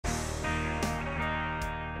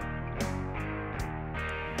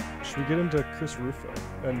should we get into Chris Rufo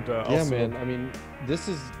and Yeah, also? man. I mean, this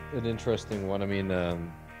is an interesting one. I mean,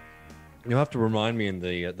 you'll have to remind me and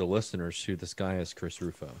the listeners who this guy is, Chris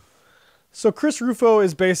Rufo. So Chris Rufo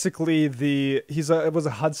is basically was a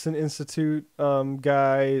Hudson Institute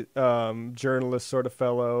guy, journalist sort of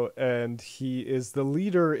fellow, and he is the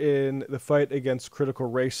leader in the fight against critical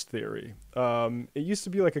race theory. It used to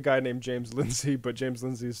be like a guy named James Lindsay, but James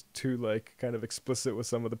Lindsay is too like kind of explicit with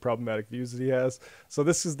some of the problematic views that he has. So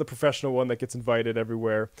this is the professional one that gets invited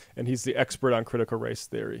everywhere, and he's the expert on critical race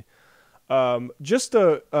theory. Just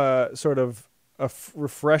a sort of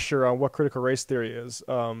refresher on what critical race theory is.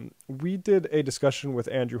 We did a discussion with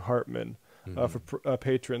Andrew Hartman Hmm. for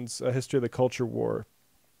patrons, History of the Culture Wars.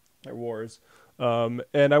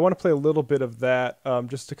 And I want to play a little bit of that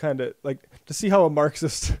just to kind of like to see how a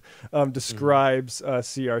Marxist Hmm. describes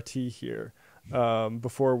CRT here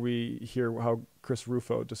before we hear how Chris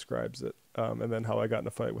Rufo describes it. And then how I got in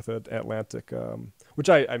a fight with an Atlantic, which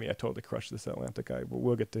I mean, I totally crushed this Atlantic guy, but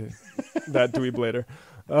we'll get to that dweeb later.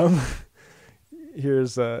 Um,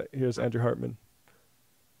 here's Andrew Hartman.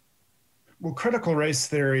 Well, critical race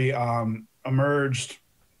theory emerged,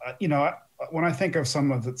 when I think of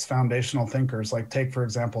some of its foundational thinkers, like take, for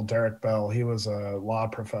example, Derek Bell. He was a law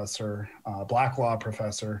professor, black law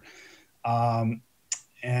professor, um,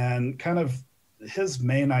 and kind of his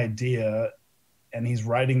main idea, and he's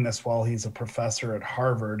writing this while he's a professor at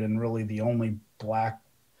Harvard and really the only black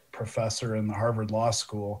professor in the Harvard Law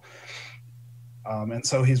School. And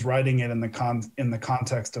so he's writing it in the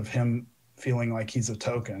context of him feeling like he's a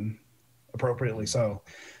token, appropriately so.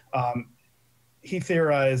 Um, he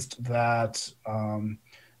theorized that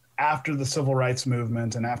after the civil rights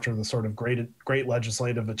movement and after the sort of great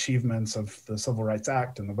legislative achievements of the Civil Rights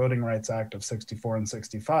Act and the Voting Rights Act of 64 and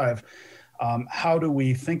 65, how do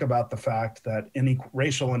we think about the fact that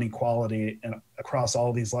racial inequality across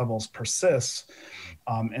all these levels persists?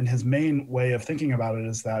 And his main way of thinking about it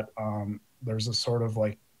is that there's a sort of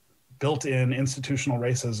like built-in institutional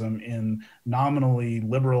racism in nominally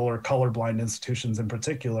liberal or colorblind institutions in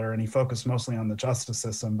particular, and he focused mostly on the justice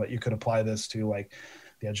system, but you could apply this to like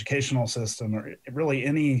the educational system or really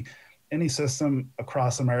any system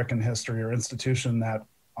across American history or institution that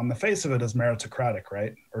on the face of it is meritocratic,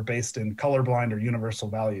 right? Or based in colorblind or universal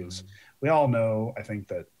values. We all know, I think,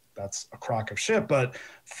 that that's a crock of shit, but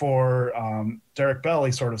for Derek Bell,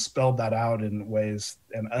 he sort of spelled that out in ways,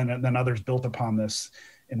 and then others built upon this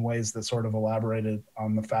in ways that sort of elaborated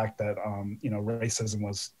on the fact that racism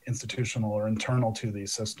was institutional or internal to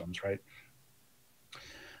these systems, right?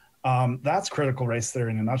 That's critical race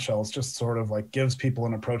theory in a nutshell. It's just sort of like gives people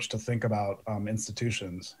an approach to think about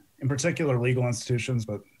institutions, in particular legal institutions,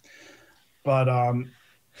 but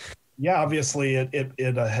yeah, obviously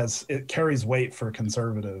it carries weight for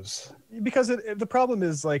conservatives. Because the problem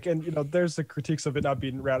is like, and there's the critiques of it not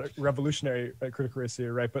being revolutionary critical race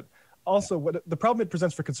theory, right? But also, what the problem it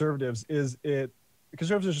presents for conservatives is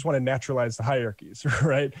conservatives just want to naturalize the hierarchies,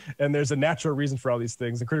 right? And there's a natural reason for all these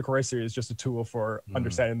things, and critical race theory is just a tool for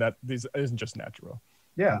understanding that these isn't just natural.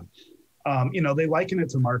 Yeah, they liken it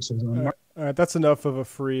to Marxism. All right, that's enough of a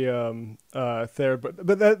free there, but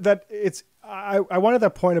that it's I wanted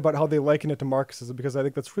that point about how they liken it to Marxism because I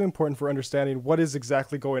think that's really important for understanding what is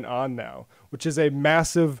exactly going on now, which is a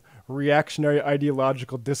massive reactionary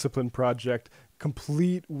ideological discipline project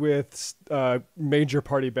complete with major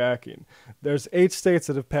party backing. There's 8 states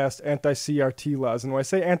that have passed anti-CRT laws, and when I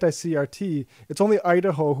say anti-CRT, it's only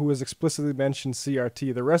Idaho who has explicitly mentioned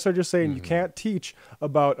CRT. The rest are just saying you can't teach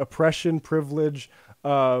about oppression, privilege,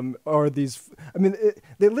 or these. I mean,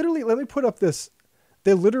 they literally. Let me put up this.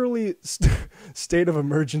 They literally state of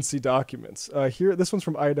emergency documents. Here, this one's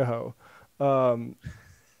from Idaho, and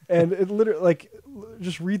it literally like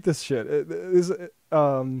just read this shit. It is.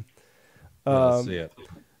 Yeah, let's see it.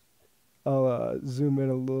 I'll zoom in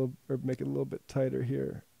a little or make it a little bit tighter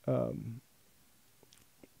here.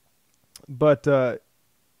 But and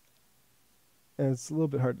it's a little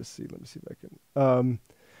bit hard to see. Let me see if I can.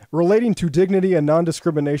 Relating to dignity and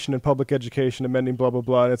non-discrimination in public education, amending blah, blah,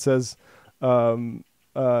 blah. And it says to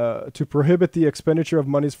prohibit the expenditure of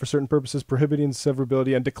monies for certain purposes, prohibiting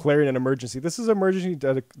severability and declaring an emergency. This is an emergency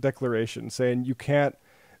declaration saying you can't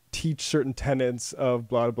teach certain tenets of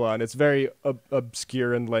blah, blah, blah. And it's very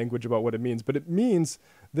obscure in language about what it means. But it means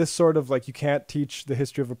this sort of like you can't teach the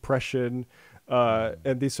history of oppression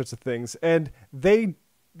and these sorts of things. And they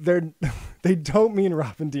don't mean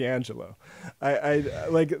Robin DiAngelo. I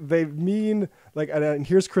like they mean like, and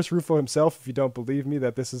here's Chris Rufo himself. If you don't believe me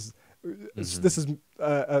that this is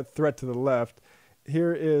a threat to the left,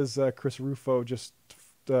 here is Chris Rufo just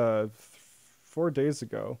 4 days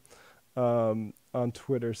ago. on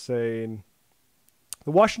Twitter saying, the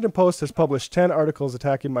Washington Post has published 10 articles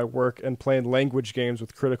attacking my work and playing language games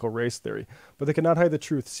with critical race theory, but they cannot hide the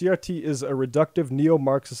truth. CRT is a reductive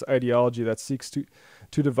neo-Marxist ideology that seeks to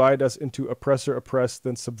divide us into oppressor-oppressed,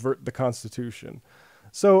 then subvert the Constitution.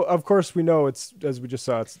 So, of course, we know it's, as we just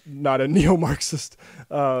saw, it's not a neo-Marxist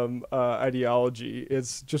ideology.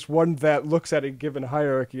 It's just one that looks at a given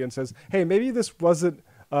hierarchy and says, hey, maybe this wasn't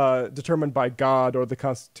determined by God or the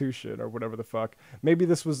Constitution or whatever the fuck. Maybe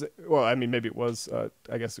this was, well, I mean, maybe it was,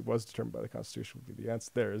 I guess it was determined by the Constitution would be the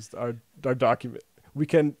answer. There is our document. We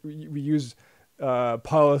use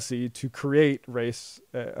policy to create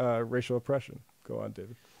racial oppression. Go on,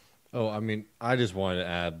 David. Oh, I mean, I just wanted to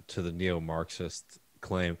add to the neo-Marxist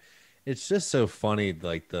claim. It's just so funny,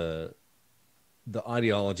 like the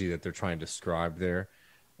ideology that they're trying to describe there,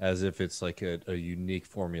 as if it's like a unique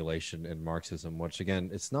formulation in Marxism, which again,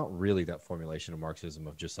 it's not really that formulation of Marxism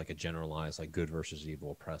of just like a generalized like good versus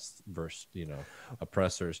evil, oppressed versus,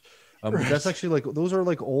 oppressors. Right. That's actually like, those are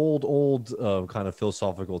like old kind of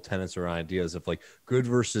philosophical tenets or ideas of like good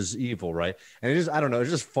versus evil, right? And it just, I don't know, it's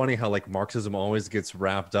just funny how like Marxism always gets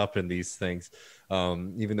wrapped up in these things,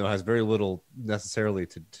 even though it has very little necessarily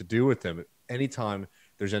to do with them. Anytime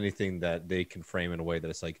there's anything that they can frame in a way that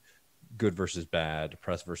it's like good versus bad,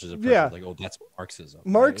 oppressed versus oppressed. Yeah. Like, oh, that's Marxism.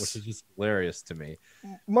 Marx, right? Which is just hilarious to me.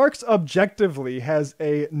 Marx objectively has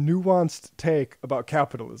a nuanced take about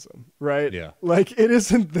capitalism, right? Yeah. Like it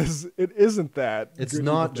isn't that. It's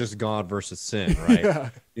not just God versus sin, right? Yeah.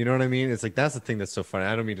 You know what I mean? It's like, that's the thing that's so funny.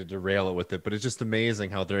 I don't mean to derail it with it, but it's just amazing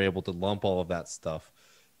how they're able to lump all of that stuff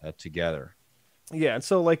together. Yeah. And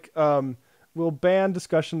so like, will ban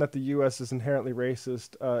discussion that the U.S. is inherently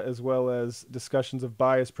racist, as well as discussions of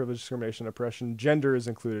bias, privilege, discrimination, oppression. Gender is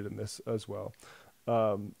included in this as well.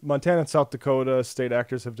 Montana and South Dakota state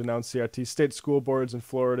actors have denounced CRT. State school boards in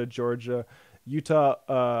Florida, Georgia,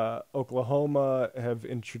 Utah, Oklahoma have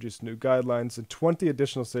introduced new guidelines, and 20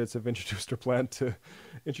 additional states have introduced or plan to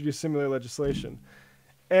introduce similar legislation.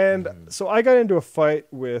 And so I got into a fight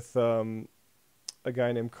with a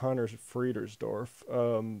guy named Connor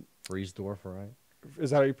Friedersdorf. Friesdorf, right?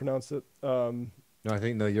 Is that how you pronounce it? No, I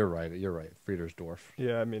think no. You're right. You're right. Friedersdorf.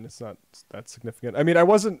 Yeah, I mean it's not that significant. I mean,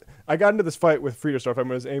 I got into this fight with Friedersdorf. I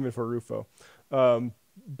was aiming for Rufo,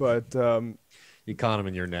 but you caught him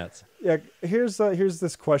in your nets. Yeah. Here's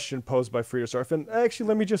this question posed by Friedersdorf, and actually,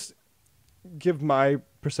 let me just give my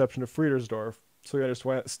perception of Friedersdorf so you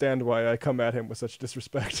understand why I come at him with such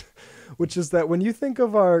disrespect. Which is that when you think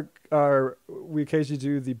of we occasionally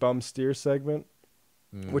do the bum steer segment.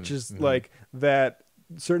 Which is like that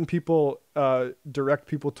certain people direct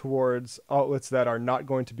people towards outlets that are not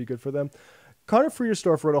going to be good for them. Connor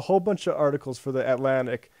Friedersdorf wrote a whole bunch of articles for the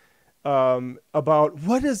Atlantic about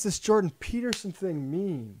what does this Jordan Peterson thing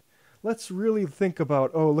mean? Let's really think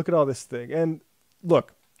about, look at all this thing. And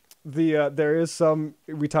look, there is some,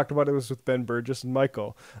 we talked about it was with Ben Burgess and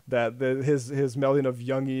Michael, that his melding of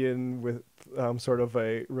Jungian with sort of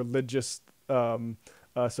a religious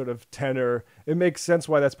sort of tenor, it makes sense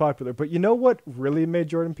why that's popular. But you know what really made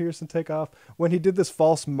Jordan Peterson take off? When he did this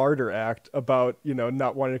false martyr act about,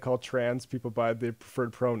 not wanting to call trans people by the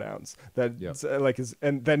preferred pronouns.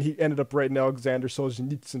 And then he ended up writing Alexander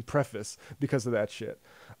Solzhenitsyn preface because of that shit.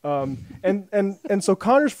 And so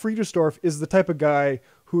Connor Friedersdorf is the type of guy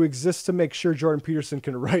who exists to make sure Jordan Peterson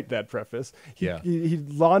can write that preface. He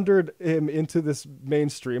laundered him into this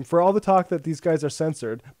mainstream. For all the talk that these guys are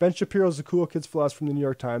censored, Ben Shapiro's a cool kids philosopher from the New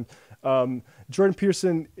York Times. Jordan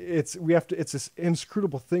Peterson, it's this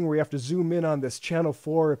inscrutable thing where you have to zoom in on this Channel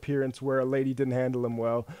 4 appearance where a lady didn't handle him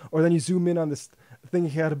well, or then you zoom in on this thing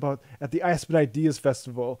he had about at the Aspen Ideas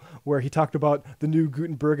Festival where he talked about the new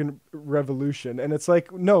Gutenberg revolution, and it's like,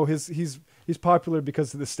 no, he's popular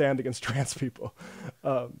because of the stand against trans people.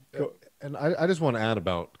 And I just want to add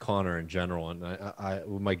about Connor in general, and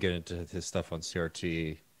we might get into his stuff on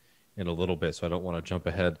CRT in a little bit, so I don't want to jump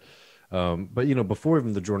ahead. But before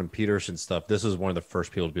even the Jordan Peterson stuff, this was one of the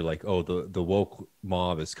first people to be like, oh, the woke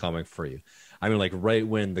mob is coming for you. I mean, like right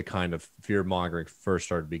when the kind of fear mongering first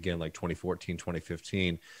started to begin, like 2014,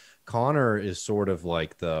 2015, Connor is sort of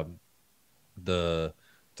like the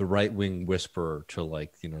right wing whisperer to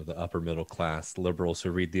like, the upper middle class liberals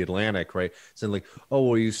who read the Atlantic, right? Saying like, oh,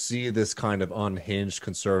 well, you see this kind of unhinged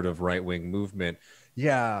conservative right wing movement.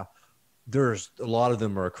 Yeah, there's a lot of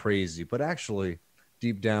them are crazy, but actually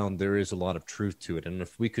deep down, there is a lot of truth to it. And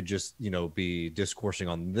if we could just, be discoursing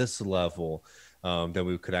on this level, then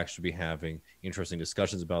we could actually be having interesting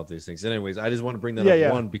discussions about these things. Anyways, I just want to bring that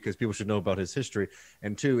up, one, because people should know about his history.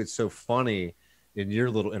 And two, it's so funny in your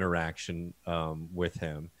little interaction with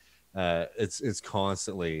him it's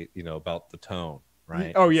constantly, you know, about the tone,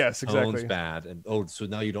 right? Oh It's the yes, tone's exactly. bad, and oh, so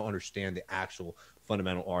now you don't understand the actual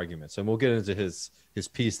fundamental arguments. And we'll get into his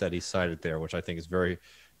piece that he cited there, which I think is very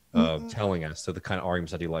telling us to the kind of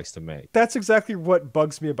arguments that he likes to make. That's exactly what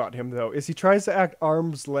bugs me about him, though, is he tries to act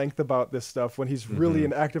arm's length about this stuff when he's really Hmm.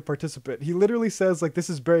 an active participant. He literally says, like, this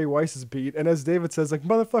is Barry Weiss's beat. And as David says, like,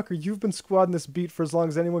 motherfucker, you've been squadding this beat for as long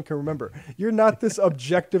as anyone can remember. You're not this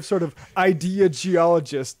objective sort of idea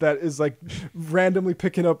geologist that is, like, randomly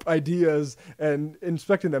picking up ideas and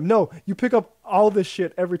inspecting them. No, you pick up all this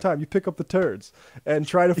shit every time. You pick up the turds and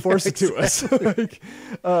try to force it to us. Like,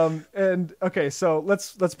 and okay, so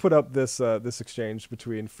let's put up this exchange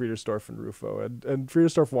between Friedersdorf and Rufo, and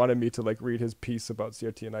Friedersdorf wanted me to like read his piece about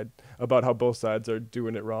CRT and I about how both sides are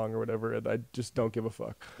doing it wrong or whatever, and I just don't give a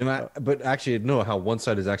fuck. And but actually, no, how one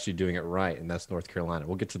side is actually doing it right, and that's North Carolina.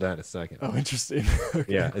 We'll get to that in a second. Oh, interesting.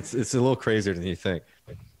 Okay. Yeah, it's a little crazier than you think.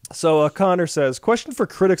 So Connor says, question for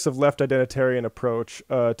critics of left identitarian approach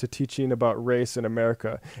to teaching about race in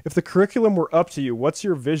America. If the curriculum were up to you, what's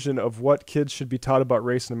your vision of what kids should be taught about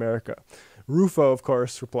race in America? Rufo, of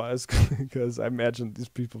course, replies, because I imagine these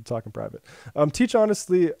people talk in private. Teach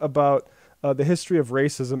honestly about the history of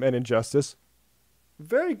racism and injustice.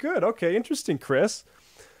 Very good. Okay, interesting, Chris.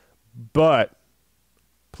 But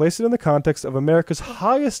place it in the context of America's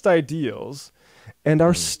highest ideals and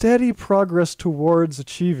our steady progress towards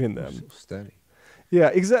achieving them. So steady. Yeah,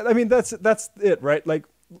 exactly. I mean, that's it, right? Like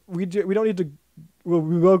we don't need to. Well,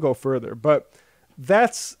 we will go further, but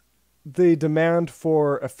that's the demand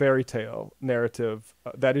for a fairy tale narrative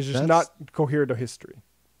that is just not coherent to history.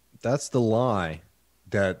 That's the lie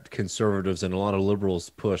that conservatives and a lot of liberals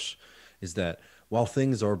push, is that while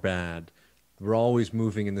things are bad, we're always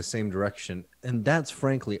moving in the same direction, and that's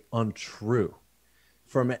frankly untrue.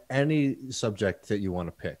 From any subject that you want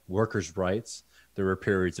to pick, workers' rights, there were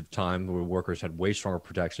periods of time where workers had way stronger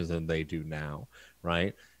protections than they do now,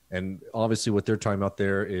 right? And obviously what they're talking about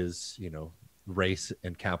there is, you know, race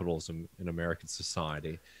and capitalism in American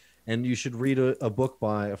society. And you should read a book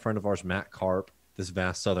by a friend of ours, Matt Karp, This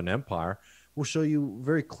Vast Southern Empire, will show you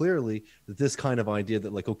very clearly that this kind of idea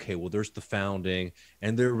that, like, okay, well, there's the founding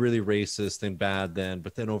and they're really racist and bad then,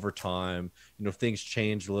 but then over time, you know, things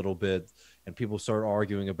change a little bit and people start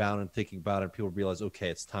arguing about it and thinking about it, and people realize, okay,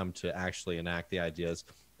 it's time to actually enact the ideas.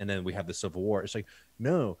 And then we have the Civil War. It's like,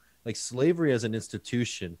 no, like slavery as an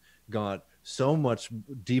institution got so much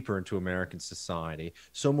deeper into American society,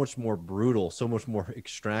 so much more brutal, so much more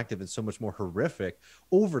extractive, and so much more horrific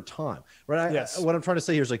over time, right? Yes. What I'm trying to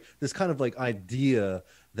say here is like this kind of like idea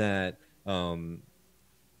that, you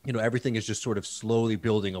know, everything is just sort of slowly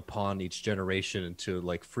building upon each generation into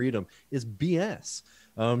like freedom is BS.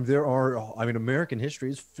 There are, I mean, American history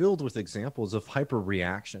is filled with examples of hyper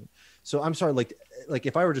reaction. So I'm sorry, like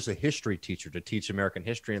if I were just a history teacher to teach American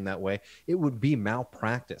history in that way, it would be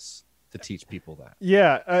malpractice to teach people that.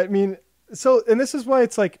 Yeah, I mean, so, and this is why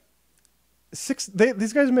it's like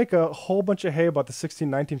these guys make a whole bunch of hay about the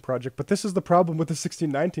 1619 project, but this is the problem with the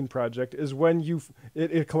 1619 project is when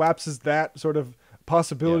it collapses that sort of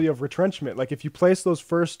possibility of retrenchment. Like if you place those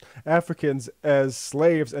first Africans as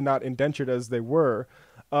slaves and not indentured as they were,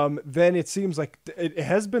 then it seems like it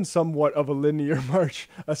has been somewhat of a linear march,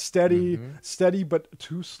 a steady but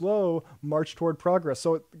too slow march toward progress.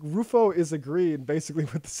 So Rufo is agreeing basically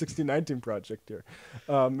with the 1619 project here,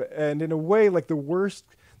 and in a way, like the worst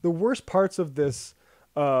parts of this.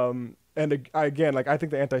 Again, like I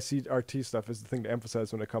think the anti-CRT stuff is the thing to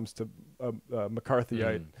emphasize when it comes to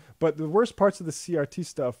McCarthyite. But the worst parts of the CRT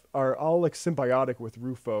stuff are all like symbiotic with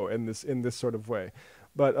Rufo in this sort of way.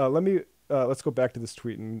 But let's go back to this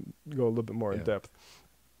tweet and go a little bit more in depth.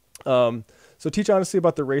 So teach honestly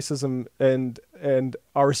about the racism and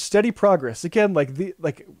our steady progress. Again,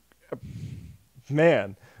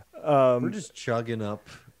 man, we're just chugging up,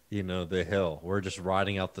 you know, the hill. We're just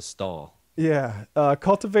riding out the stall. Yeah,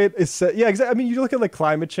 cultivate is exactly. I mean, you look at like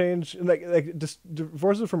climate change and like just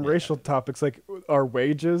divorces from racial topics, like our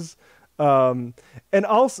wages, and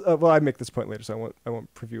also well, I make this point later, so I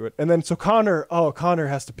won't preview it. And then so Connor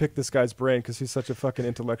has to pick this guy's brain because he's such a fucking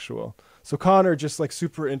intellectual. So Connor, just like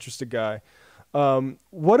super interested guy.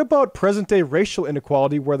 What about present day racial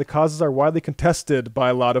inequality where the causes are widely contested by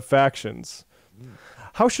a lot of factions?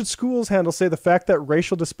 How should schools handle, say, the fact that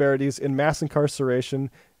racial disparities in mass incarceration?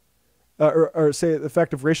 Or say the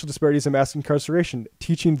fact of racial disparities in mass incarceration,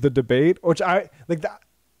 teaching the debate, which I like that.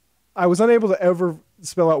 I was unable to ever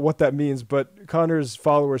spell out what that means, but Connor's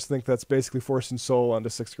followers think that's basically forcing Soul onto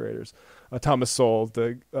sixth graders. Thomas Sowell,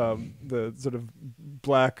 the sort of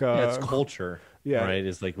black. It's culture. Yeah, right?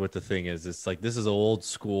 Is like what the thing is. It's like this is old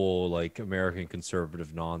school like American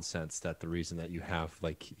conservative nonsense. That the reason that you have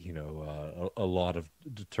like a lot of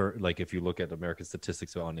like if you look at American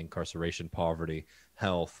statistics on incarceration, poverty,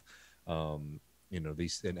 health,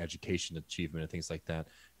 these and education achievement and things like that.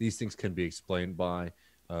 These things can be explained by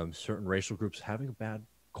certain racial groups having a bad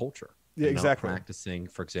culture yeah, and not exactly, practicing,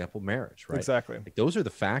 for example, marriage. Right? exactly. Like those are the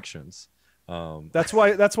factions. That's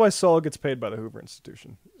why Saul gets paid by the Hoover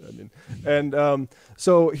Institution. I mean, and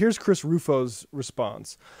so here's Chris Rufo's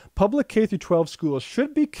response: public K through 12 schools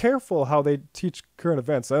should be careful how they teach current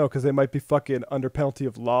events. I know because they might be fucking under penalty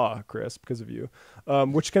of law, Chris, because of you,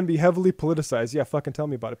 which can be heavily politicized. Yeah, fucking tell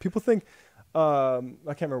me about it. People think. I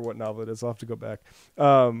can't remember what novel it is. I'll have to go back.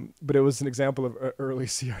 But it was an example of early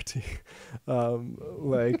CRT,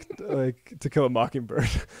 like To Kill a Mockingbird.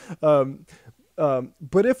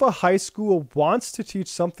 But if a high school wants to teach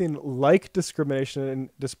something like discrimination and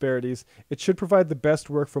disparities, it should provide the best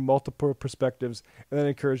work from multiple perspectives and then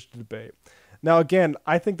encourage the debate. Now, again,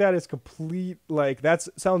 I think that is complete. Like that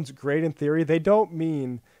sounds great in theory. They don't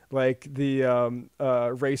mean like the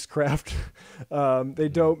racecraft. They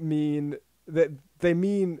don't mean that. They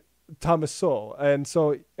mean Thomas Sowell. And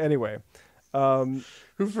so, anyway. Who,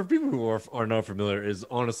 for people who are not familiar, is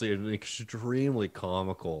honestly an extremely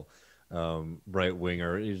comical right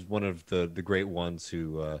winger. He's one of the great ones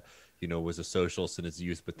who was a socialist in his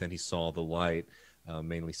youth, but then he saw the light,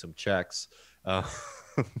 mainly some Czechs,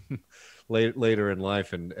 later in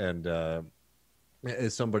life, and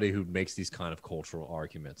is somebody who makes these kind of cultural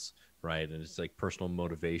arguments, right? And it's like personal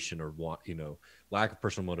motivation or what lack of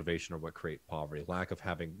personal motivation or what create poverty, lack of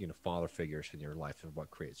having father figures in your life and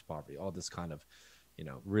what creates poverty, all this kind of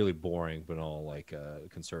really boring but all like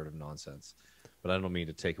conservative nonsense. But I don't mean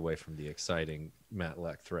to take away from the exciting Matt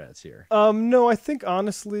Leck threads here. No, I think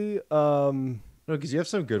honestly, no, because you have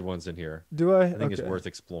some good ones in here. Do I? I think it's worth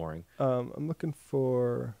exploring. I'm looking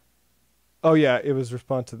for. Oh yeah, it was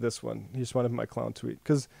respond to this one. He just wanted my clown tweet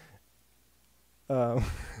because.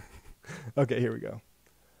 Okay, here we go.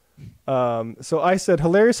 So I said,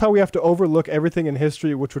 hilarious how we have to overlook everything in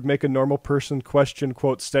history which would make a normal person question,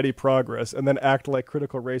 quote, steady progress, and then act like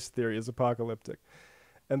critical race theory is apocalyptic.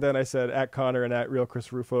 And then I said, at Connor and at Real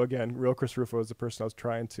Chris Rufo. Again, Real Chris Rufo is the person I was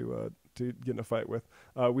trying to get in a fight with.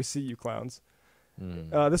 We see you clowns.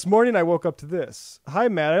 This morning I woke up to this. Hi,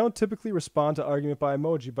 Matt. I don't typically respond to argument by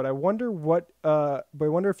emoji, but I wonder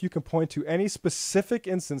if you can point to any specific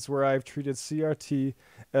instance where I've treated CRT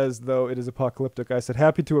as though it is apocalyptic. I said,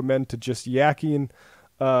 happy to amend to just yakking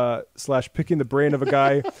 / picking the brain of a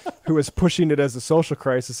guy who is pushing it as a social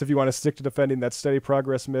crisis if you want to stick to defending that steady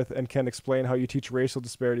progress myth and can explain how you teach racial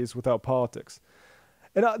disparities without politics.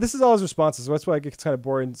 And this is all his responses. So that's why it gets kind of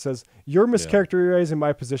boring. It says, you're mischaracterizing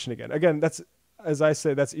my position again. Again, that's, as I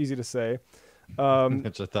say, that's easy to say.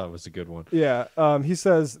 Which I thought was a good one. Yeah. He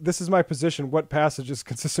says, this is my position. What passage is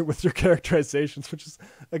consistent with your characterizations? Which is,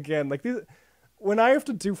 again, like these. When I have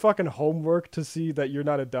to do fucking homework to see that you're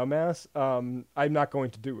not a dumbass, I'm not going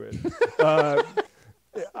to do it.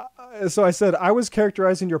 So I said, I was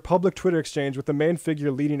characterizing your public Twitter exchange with the main figure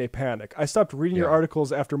leading a panic. I stopped reading your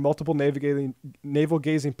articles after multiple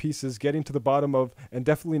navel-gazing pieces getting to the bottom of and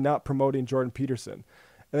definitely not promoting Jordan Peterson.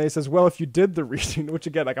 And then he says, well, if you did the reading, which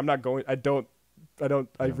again, like I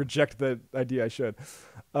reject the idea I should,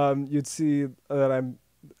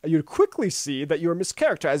 you'd quickly see that you are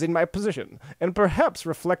mischaracterizing my position and perhaps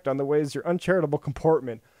reflect on the ways your uncharitable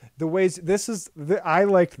comportment, I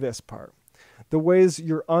liked this part. The ways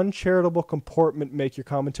your uncharitable comportment make your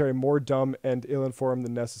commentary more dumb and ill-informed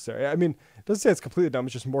than necessary. I mean, it doesn't say it's completely dumb,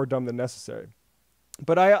 it's just more dumb than necessary.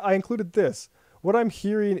 But I included this. What I'm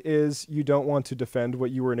hearing is you don't want to defend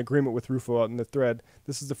what you were in agreement with Rufo out in the thread.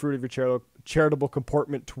 This is the fruit of your charitable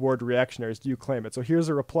comportment toward reactionaries. Do you claim it? So here's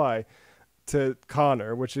a reply to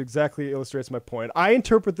Connor, which exactly illustrates my point. I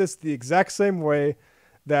interpret this the exact same way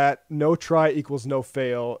that no try equals no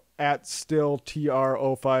fail at still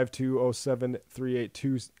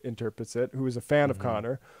TR05207382 interprets it, who is a fan of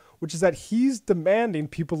Connor, which is that he's demanding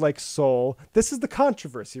people like Soul. This is the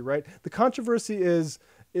controversy, right? The controversy is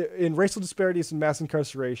in racial disparities and mass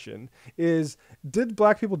incarceration is, did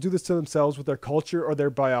black people do this to themselves with their culture or their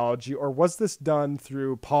biology, or was this done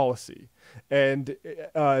through policy and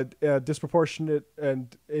disproportionate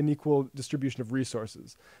and unequal distribution of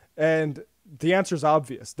resources? And the answer is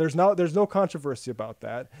obvious. There's no controversy about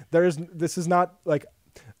that. This is not like,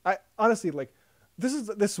 I honestly, like,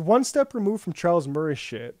 this one step removed from Charles Murray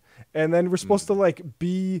shit, and then we're supposed to we're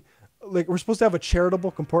supposed to have a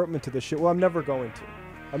charitable comportment to this shit. Well, I'm never going to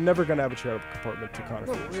have a charitable comportment to Connor.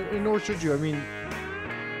 No, nor should you. I mean,